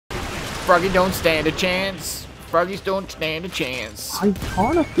Froggy don't stand a chance. Froggies don't stand a chance. I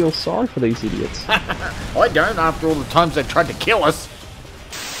kind of feel sorry for these idiots. I don't, after all the times they tried to kill us.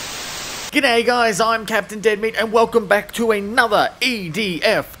 G'day guys, I'm Captain Deadmeat and welcome back to another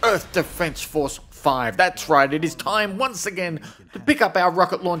EDF Earth Defense Force 5. That's right, it is time once again to pick up our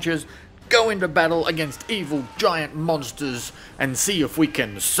rocket launchers, go into battle against evil giant monsters, and see if we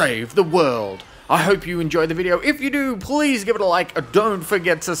can save the world. I hope you enjoy the video. If you do, please give it a like. Don't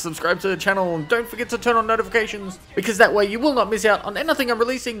forget to subscribe to the channel and don't forget to turn on notifications, because that way you will not miss out on anything I'm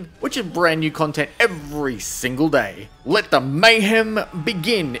releasing, which is brand new content every single day. Let the mayhem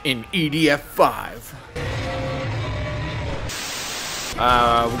begin in EDF 5. We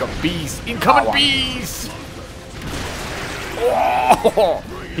got bees. Incoming bees! Oh,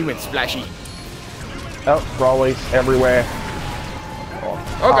 he went splashy. Oh, rollies everywhere.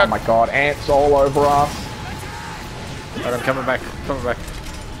 Oh my god, ants all over us. Alright, I'm coming back. Coming back.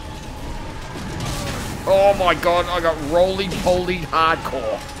 Oh my god, I got roly-poly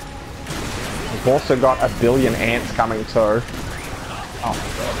hardcore. We've also got a billion ants coming too. Oh my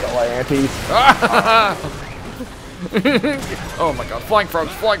god, go anties. Oh my god, flying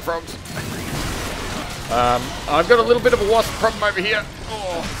frogs, flying frogs. I've got a little bit of a wasp problem over here.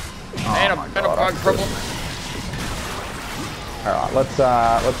 And a bug problem. Alright, let's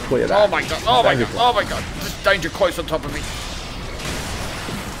clear that. Oh my god, oh my god, oh my god. There's danger close on top of me.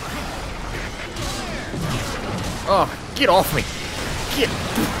 Oh, get off me. Get.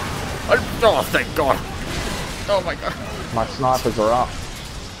 Oh, thank god. Oh my god. My snipers are up.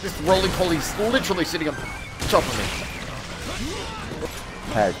 This roly-poly's literally sitting on top of me.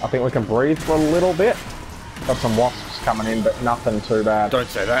 Hey, I think we can breathe for a little bit. Got some wasps coming in, but nothing too bad. Don't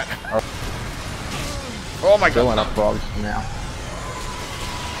say that. Oh my god. Filling up frogs now.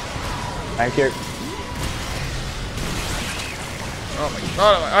 Thank you. Oh my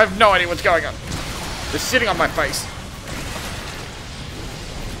god, I have no idea what's going on. They're sitting on my face.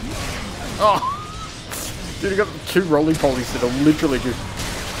 Oh. Dude, you got two roly-polies that are literally just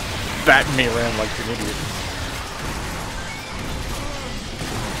batting me around like an idiot.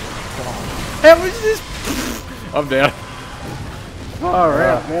 How is this? I'm down.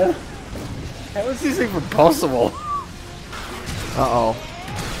 Alright, man. How is this even possible? Uh-oh.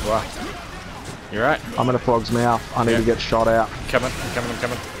 What? You right? I'm in a frog's mouth. I need to get shot out. I'm coming.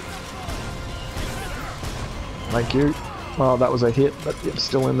 Thank you. Well, that was a hit, but it's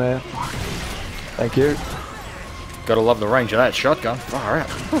still in there. Thank you. Gotta love the range of that shotgun. Far out.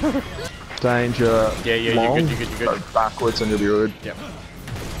 Danger. Yeah, long. you're good. Go backwards and you'll be good. Yep.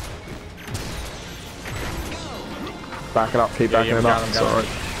 Back it up, keep backing it up. Sorry.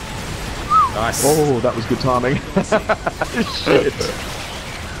 Nice. Oh, that was good timing. Shit.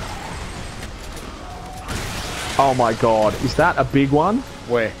 Oh my god, is that a big one?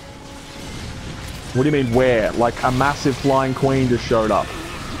 Where? What do you mean where? Like a massive flying queen just showed up.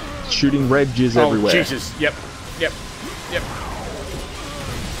 Shooting red jizz everywhere. Oh Jesus, yep.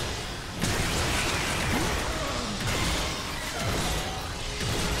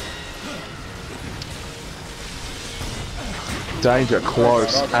 Danger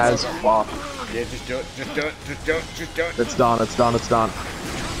close as fuck. Yeah, just do it. It's done.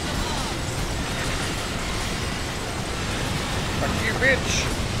 Fuck you, bitch.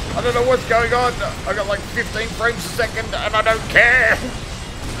 I don't know what's going on. I got like 15 frames a second and I don't care.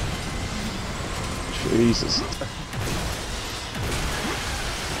 Jesus.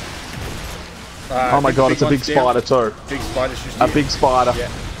 Oh my god, it's a big spider too. Big spider's just a big spider.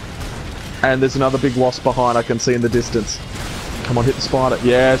 Yeah. And there's another big wasp behind I can see in the distance. Come on, hit the spider.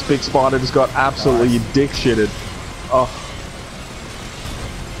 Yes, big spider just got absolutely dick shitted. Oh.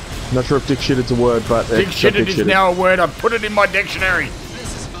 Not sure if dick shitted's a word, but dick shitted is now a word. I've put it in my dictionary.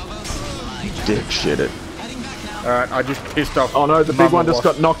 Dick shitted. Alright, I just pissed off. Oh no, the big one just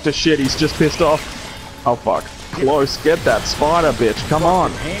got knocked to shit. He's just pissed off. Oh fuck. Close. Get that spider, bitch. Come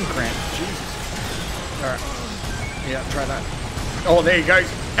on. Hand cramp. Jesus. Alright. Yeah, try that. Oh, there he goes.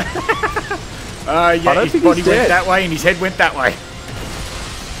 Yeah, his body went that way and his head went that way.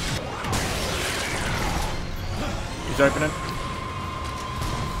 He's opening.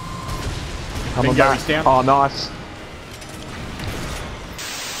 Coming back. Down. Oh, nice.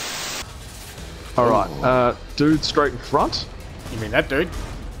 Alright, dude straight in front. You mean that dude?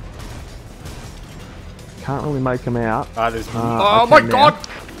 Can't really make him out. There's... oh my god!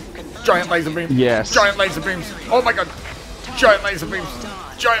 Giant laser beam. Yes. Giant laser beams. Oh my god. Giant laser beams.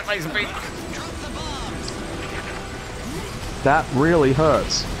 Giant laser beams. That really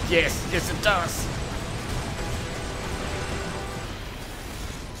hurts. Yes it does.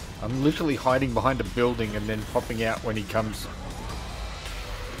 I'm literally hiding behind a building and then popping out when he comes.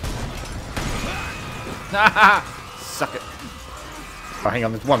 Suck it. Oh, hang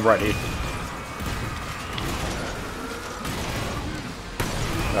on, there's one right here.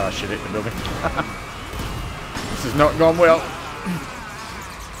 Oh shit, hit the building. This has not gone well.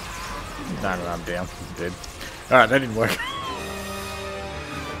 No, I'm down. I'm dead. Alright, that didn't work.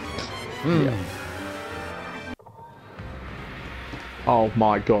 Yeah. Oh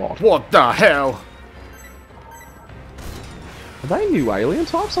my god. What the hell? Are they new alien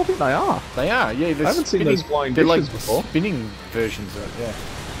types? I think they are. They are, yeah. I haven't seen those flying they're dishes like before. Spinning versions of it, yeah.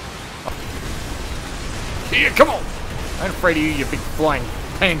 Here, come on! I'm afraid of you, you big flying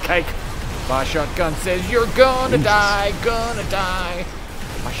pancake. My shotgun says you're gonna die, gonna die.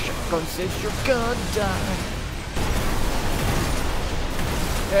 My shotgun says you're gonna die.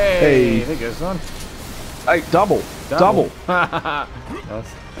 Hey, there goes one. Hey, double. Nice.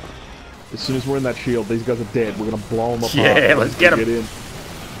 As soon as we're in that shield, these guys are dead. We're gonna blow them apart. Yeah, let's get them. In.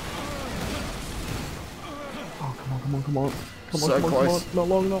 Oh, come on. So close. Not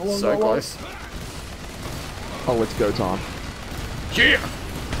long. So close. Oh, let's go time. Yeah!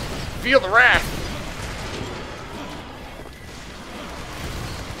 Feel the wrath!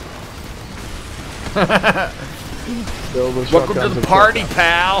 Welcome to the party,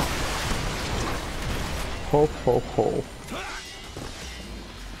 pal! Ho, ho, ho.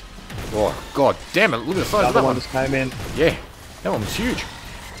 Oh, god damn it, look at the size of that Another one. just came in. Yeah, that one was huge.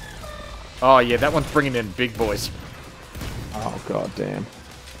 Oh yeah, that one's bringing in big boys. Oh, god damn.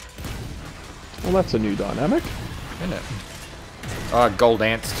 Well, that's a new dynamic. Isn't it? Oh, gold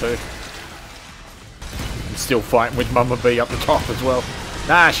ants too. I'm still fighting with Mama B up the top as well.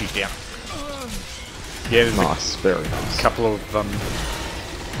 Nah, she's down. Yeah, there's Nice, very nice. a couple of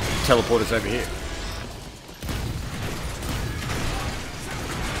teleporters over here.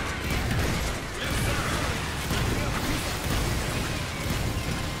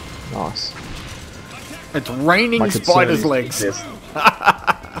 Nice. It's raining spiders' legs.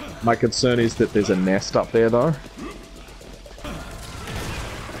 My concern is that there's a nest up there, though.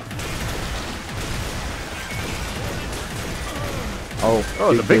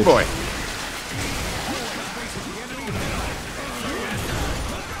 Oh, the big boy.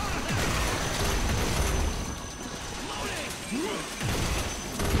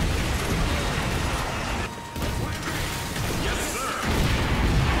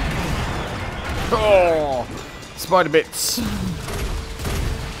 Oh, spider bits.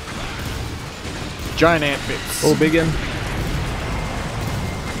 Giant ant bits. Oh, biggin.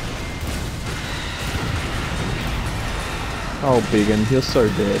 Oh, biggin, you're so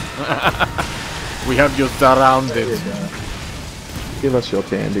dead. We have you surrounded. Give us your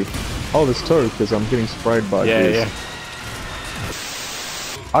candy. Oh, there's two, because I'm getting sprayed by this. Yeah.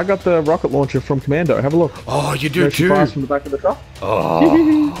 I got the rocket launcher from Commando. Have a look. Oh, you do There she too. fires from the back of the truck.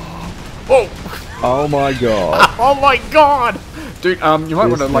 Oh. Oh. Oh my god. Oh my god. Dude, you might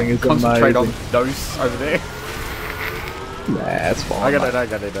want to This like thing is concentrate amazing. on those over there. Nah, it's fine. I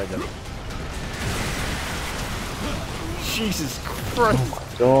got it. Jesus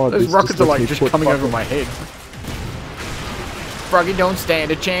Christ. God, Those this rockets just are lets like me just put coming over fucking- my head. Froggy don't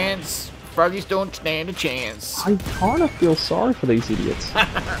stand a chance. Froggies don't stand a chance. I kind of feel sorry for these idiots.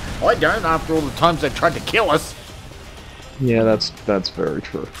 I don't after all the times they tried to kill us. Yeah, that's very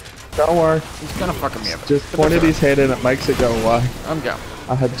true. Don't worry. He's gonna fuck me up. Just point at his head and it makes it go away. I'm going.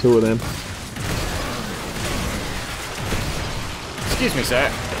 I had two of them. Excuse me, sir.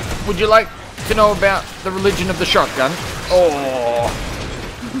 Would you like to know about the religion of the shotgun? Oh.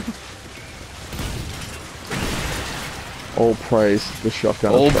 All praise the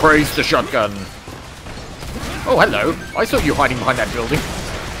shotgun. All praise the shotgun. Oh, hello. I saw you hiding behind that building.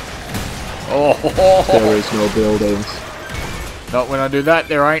 Oh. There is no buildings. Not when I do that,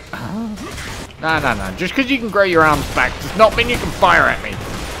 there ain't. No. Just because you can grow your arms back does not mean you can fire at me.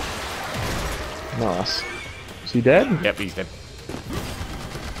 Nice. Is he dead? Yep, he's dead.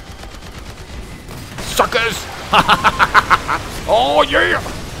 Suckers! Oh, yeah!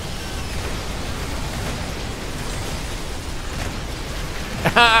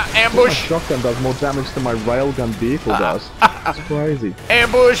 My Ambush! shotgun does more damage than my railgun vehicle does. It's crazy.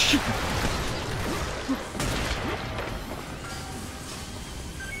 Ambush!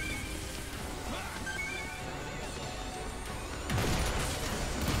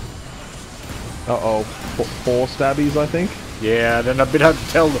 Uh-oh. Four stabbies, I think. Yeah, then a bit hard to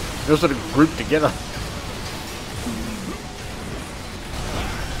tell. They're sort of grouped together.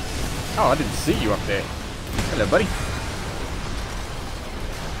 Oh, I didn't see you up there. Hello, buddy.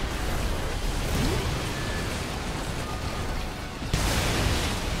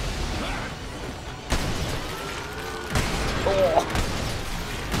 Oh.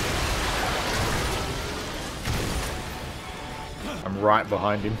 I'm right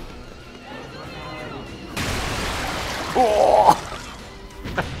behind him. Oh!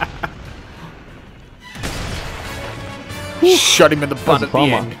 Shot him in the butt at the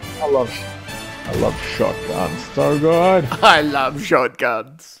end. I love shotguns. So good. I love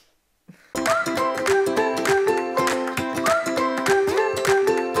shotguns.